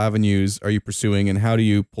social avenues are you pursuing, and how do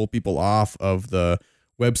you pull people off of the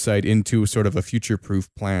website into sort of a future-proof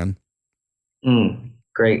plan?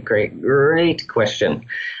 Great question.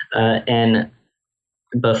 And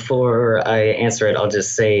before I answer it, I'll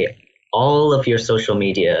just say all of your social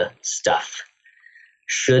media stuff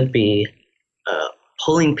should be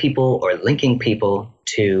pulling people or linking people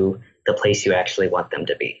to the place you actually want them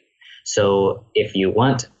to be. So if you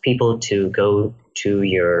want people to go to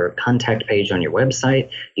your contact page on your website,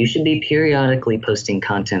 you should be periodically posting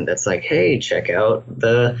content that's like, "Hey, check out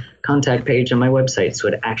the contact page on my website." So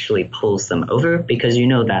it actually pulls them over, because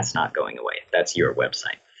that's not going away. That's your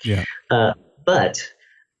website. Yeah. But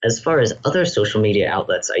as far as other social media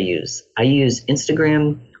outlets I use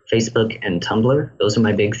Instagram, Facebook, and Tumblr. Those are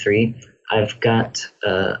my big three. I've got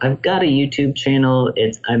a YouTube channel.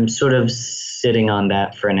 I'm sort of sitting on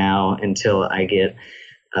that for now until I get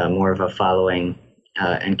more of a following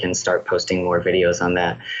and can start posting more videos on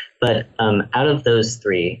that. But out of those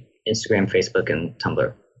three, Instagram, Facebook, and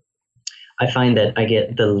Tumblr, I find that I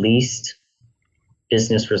get the least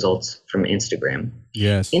business results from Instagram.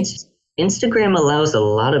 Yes. Instagram allows a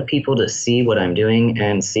lot of people to see what I'm doing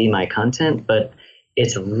and see my content, but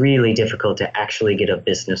it's really difficult to actually get a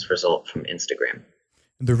business result from Instagram.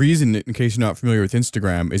 The reason, in case you're not familiar with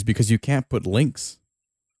Instagram, is because you can't put links.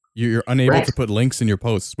 You're unable to put links in your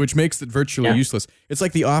posts, which makes it virtually useless. It's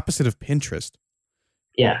like the opposite of Pinterest.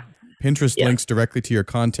 Yeah. Pinterest links directly to your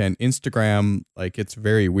content. Instagram, it's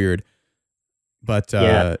very weird. But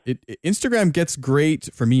Yeah. Instagram gets great,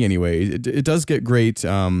 for me anyway. It does get great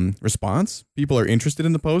response. People are interested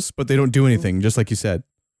in the posts, but they don't do anything, just like you said.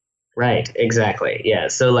 Right, exactly. Yeah.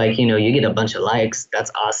 So like, you get a bunch of likes, that's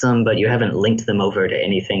awesome, but you haven't linked them over to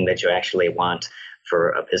anything that you actually want for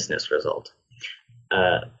a business result.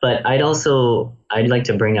 But I'd like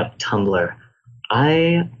to bring up Tumblr.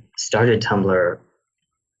 I started Tumblr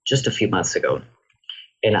just a few months ago,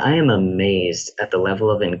 and I am amazed at the level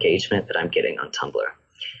of engagement that I'm getting on Tumblr.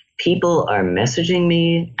 People are messaging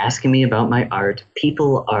me, asking me about my art.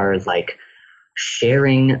 People are like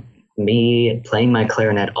sharing me playing my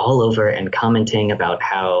clarinet all over and commenting about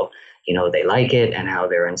how they like it and how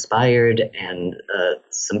they're inspired. And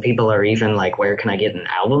some people are even like, where can I get an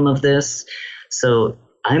album of this? So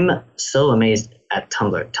I'm so amazed at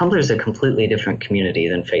Tumblr. Tumblr is a completely different community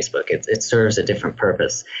than Facebook. It serves a different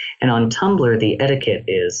purpose. And on Tumblr, the etiquette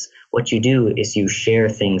is what you do is you share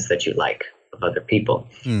things that you like of other people.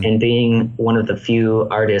 And being one of the few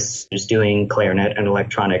artists who's doing clarinet and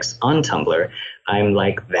electronics on Tumblr, I'm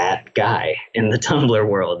like that guy in the Tumblr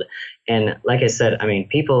world. And like I said, I mean,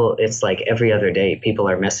 people, it's like every other day, people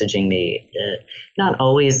are messaging me, not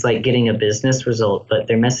always like getting a business result, but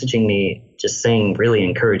they're messaging me just saying really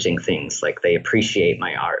encouraging things, like they appreciate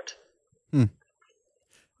my art.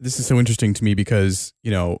 This is so interesting to me because,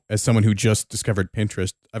 as someone who just discovered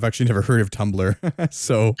Pinterest, I've actually never heard of Tumblr.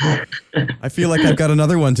 So I feel like I've got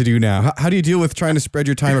another one to do now. How do you deal with trying to spread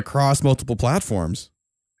your time across multiple platforms?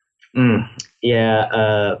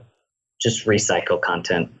 Yeah, just recycle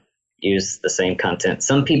content. Use the same content.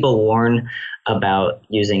 Some people warn about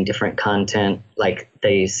using different content, like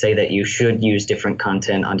they say that you should use different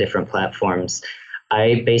content on different platforms.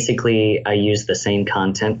 I use the same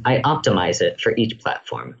content. I optimize it for each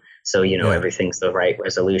platform. So, everything's the right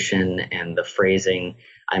resolution and the phrasing.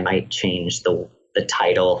 I might change the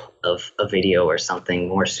title of a video or something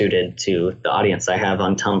more suited to the audience I have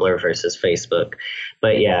on Tumblr versus Facebook.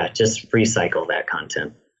 But yeah, just recycle that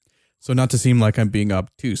content. So not to seem like I'm being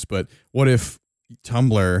obtuse, but what if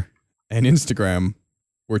Tumblr and Instagram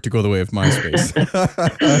were to go the way of MySpace?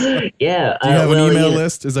 Yeah. Do you have an email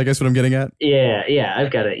list? Is I guess what I'm getting at? Yeah. I've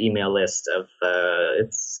got an email list of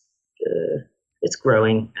it's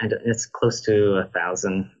growing and it's close to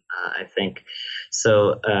 1,000, I think.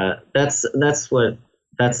 So that's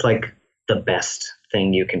like the best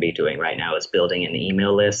thing you can be doing right now is building an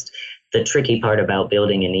email list. The tricky part about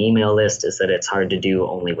building an email list is that it's hard to do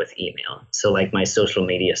only with email. So like my social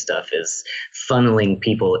media stuff is funneling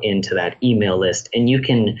people into that email list. And you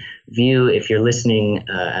can view, if you're listening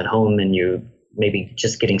at home and you're maybe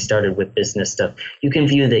just getting started with business stuff, you can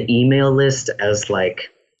view the email list as like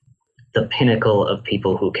the pinnacle of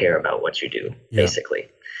people who care about what you do, basically.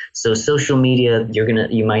 So social media,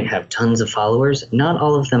 you might have tons of followers. Not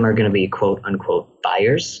all of them are going to be quote unquote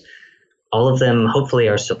buyers. All of them hopefully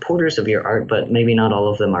are supporters of your art, but maybe not all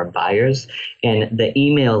of them are buyers. And the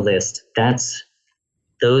email list,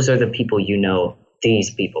 those are the people these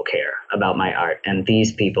people care about my art, and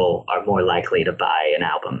these people are more likely to buy an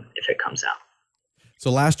album if it comes out.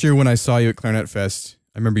 So last year when I saw you at Clarinet Fest,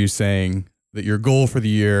 I remember you saying that your goal for the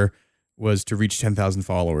year was to reach 10,000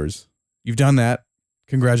 followers. You've done that.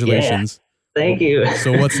 Congratulations. Yeah, thank you.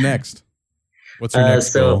 So what's next? What's your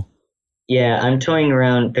next goal? Yeah, I'm toying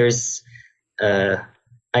around.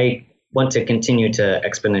 I want to continue to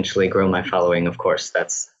exponentially grow my following. Of course,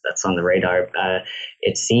 that's on the radar.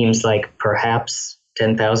 It seems like perhaps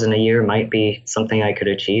 10,000 a year might be something I could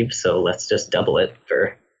achieve. So let's just double it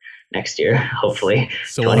for next year, hopefully.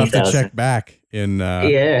 So we'll have to check back and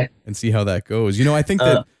see how that goes. I think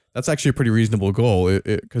that's actually a pretty reasonable goal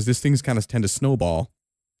because these things kind of tend to snowball.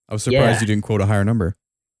 I was surprised you didn't quote a higher number.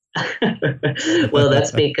 Well,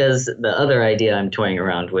 that's because the other idea I'm toying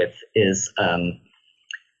around with is I'm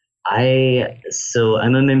a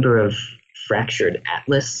member of Fractured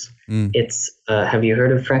Atlas. It's have you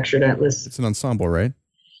heard of Fractured Atlas? It's an ensemble, right?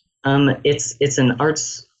 It's an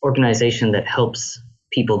arts organization that helps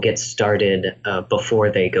people get started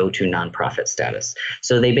before they go to nonprofit status.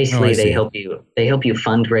 So they basically they help you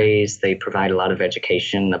fundraise. They provide a lot of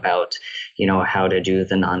education about how to do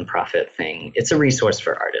the nonprofit thing. It's a resource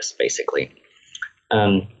for artists, basically.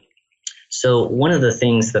 So one of the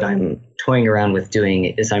things that I'm toying around with doing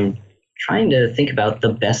is I'm trying to think about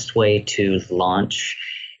the best way to launch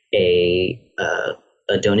a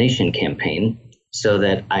donation campaign so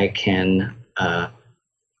that I can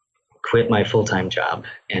quit my full-time job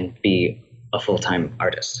and be a full-time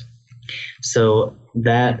artist. So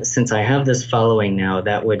that, since I have this following now,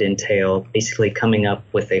 that would entail basically coming up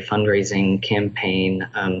with a fundraising campaign.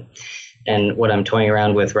 And what I'm toying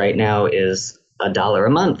around with right now is $1 a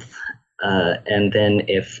month. And then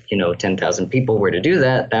if, 10,000 people were to do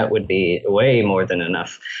that, that would be way more than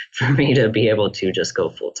enough for me to be able to just go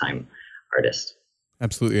full-time artist.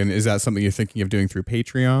 Absolutely. And is that something you're thinking of doing through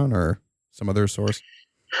Patreon or some other source?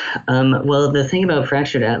 Well, the thing about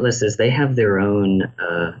Fractured Atlas is they have their own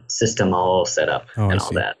system all set up and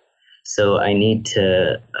all that. So I need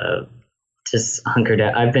to just hunker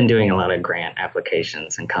down. I've been doing a lot of grant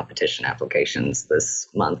applications and competition applications this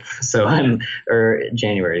month. So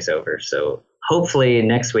January's over. So hopefully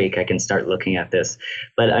next week I can start looking at this.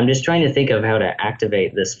 But I'm just trying to think of how to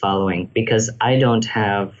activate this following, because I don't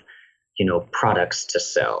have products to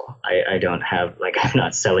sell. I don't have, I'm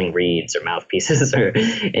not selling reeds or mouthpieces or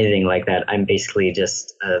anything like that. I'm basically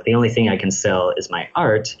just, the only thing I can sell is my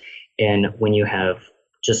art. And when you have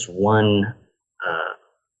just one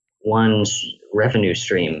revenue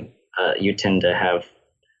stream, you tend to have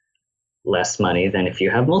less money than if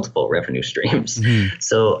you have multiple revenue streams. Mm-hmm.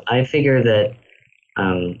 So I figure that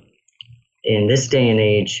in this day and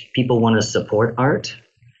age, people want to support art,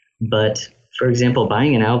 but for example,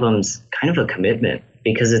 buying an album's kind of a commitment,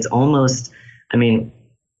 because it's almost,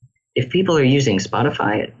 if people are using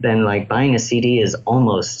Spotify, then buying a CD is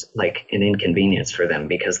almost like an inconvenience for them,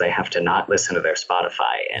 because they have to not listen to their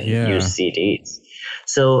Spotify and use CDs.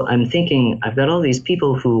 So I'm thinking, I've got all these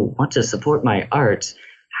people who want to support my art.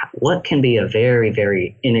 What can be a very,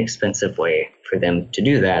 very inexpensive way for them to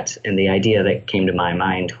do that? And the idea that came to my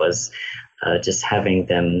mind was just having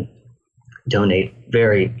them donate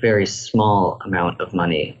very, very small amount of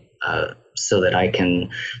money so that I can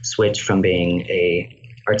switch from being a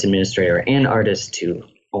arts administrator and artist to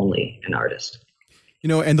only an artist.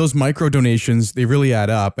 And those micro donations, they really add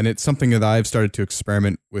up. And it's something that I've started to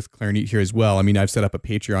experiment with Clarinet here as well. I've set up a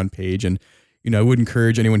Patreon page, and, I would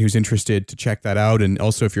encourage anyone who's interested to check that out. And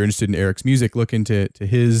also, if you're interested in Eric's music, look into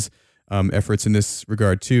his efforts in this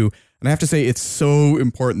regard too. And I have to say, it's so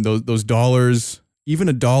important. Those dollars, even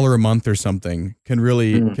 $1 a month or something, can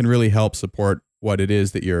really help support what it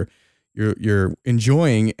is that you're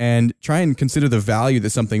enjoying, and try and consider the value that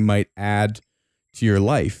something might add to your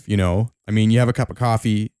life. You have a cup of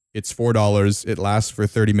coffee, it's $4, it lasts for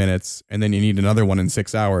 30 minutes, and then you need another one in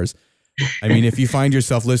 6 hours. If you find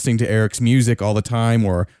yourself listening to Eric's music all the time,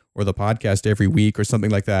 or the podcast every week or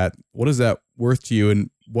something like that, what is that worth to you, and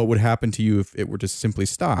what would happen to you if it were to simply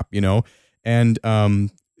stop, And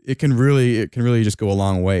it can really just go a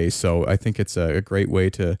long way. So I think it's a great way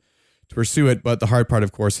to pursue it. But the hard part,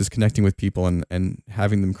 of course, is connecting with people and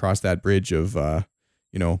having them cross that bridge of,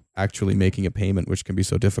 actually making a payment, which can be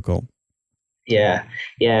so difficult. Yeah.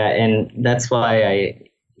 And that's why I,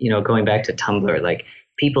 going back to Tumblr,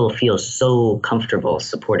 people feel so comfortable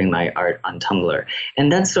supporting my art on Tumblr.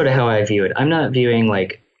 And that's sort of how I view it. I'm not viewing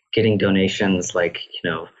getting donations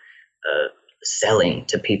selling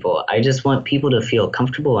to people. I just want people to feel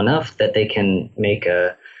comfortable enough that they can make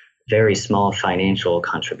a very small financial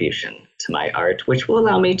contribution to my art, which will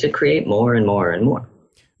allow me to create more and more and more.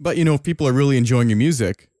 But, if people are really enjoying your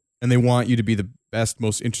music and they want you to be the best,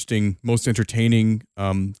 most interesting, most entertaining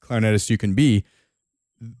clarinetist you can be,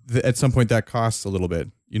 at some point that costs a little bit,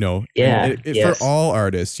 Yeah. For all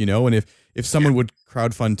artists, and if someone would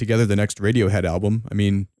crowdfund together the next Radiohead album,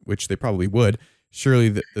 which they probably would, surely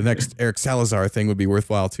the next Eric Salazar thing would be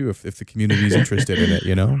worthwhile too, if the community is interested in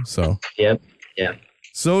it, So. Yep. Yeah.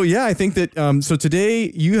 So yeah, I think that so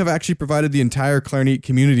today you have actually provided the entire Clarinet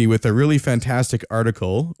community with a really fantastic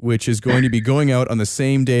article, which is going to be going out on the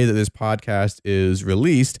same day that this podcast is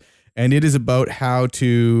released, and it is about how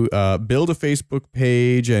to build a Facebook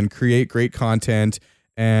page and create great content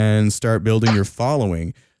and start building your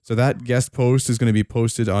following. So that guest post is going to be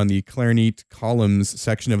posted on the Clarinet columns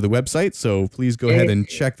section of the website. So please go ahead and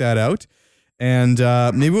check that out. And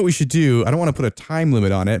maybe what we should do, I don't want to put a time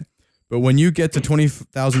limit on it, but when you get to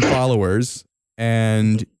 20,000 followers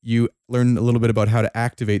and you learn a little bit about how to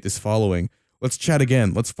activate this following, let's chat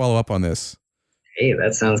again. Let's follow up on this. Hey,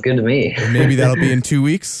 that sounds good to me. Maybe that'll be in 2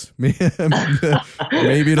 weeks. Maybe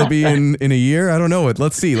it'll be in a year. I don't know.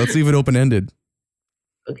 Let's see. Let's leave it open-ended.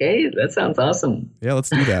 Okay, that sounds awesome. Yeah, let's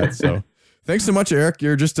do that. So thanks so much, Eric.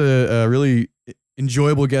 You're just a really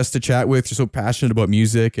enjoyable guest to chat with. You're so passionate about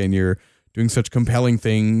music and you're doing such compelling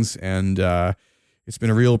things. And it's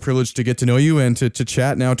been a real privilege to get to know you and to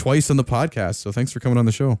chat now twice on the podcast. So thanks for coming on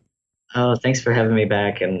the show. Oh, thanks for having me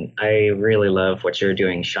back. And I really love what you're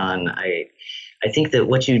doing, Sean. I think that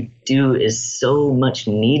what you do is so much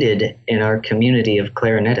needed in our community of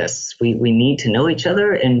clarinetists. We need to know each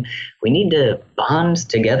other and we need to bond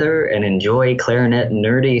together and enjoy clarinet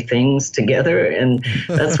nerdy things together. And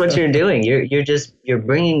that's what you're doing. You're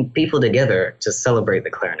bringing people together to celebrate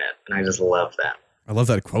the clarinet. And I just love that. I love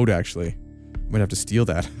that quote, actually. I'm going to have to steal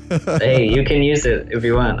that. Hey, you can use it if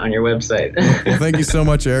you want on your website. Well, thank you so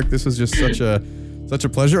much, Eric. This was just such a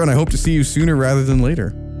pleasure, and I hope to see you sooner rather than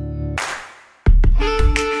later.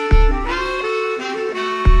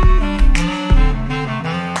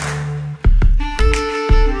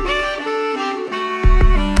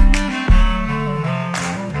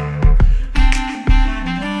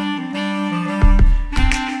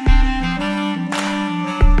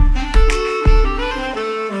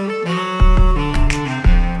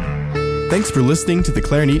 Thanks for listening to the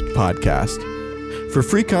Clarinet Podcast. For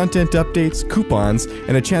free content updates, coupons,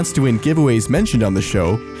 and a chance to win giveaways mentioned on the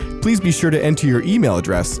show, please be sure to enter your email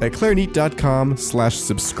address at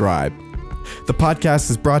clarinet.com/subscribe. The podcast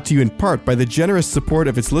is brought to you in part by the generous support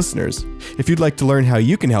of its listeners. If you'd like to learn how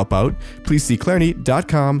you can help out, please see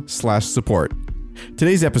clarinet.com/support.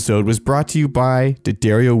 Today's episode was brought to you by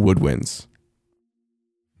D'Addario Woodwinds.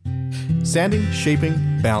 Sanding, shaping,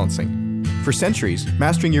 balancing. For centuries,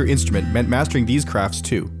 mastering your instrument meant mastering these crafts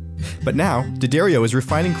too. But now, D'Addario is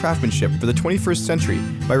refining craftsmanship for the 21st century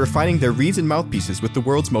by refining their reeds and mouthpieces with the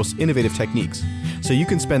world's most innovative techniques, so you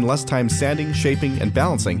can spend less time sanding, shaping, and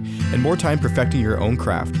balancing, and more time perfecting your own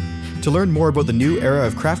craft. To learn more about the new era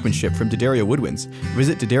of craftsmanship from D'Addario Woodwinds,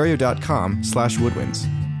 visit D'Addario.com/woodwinds.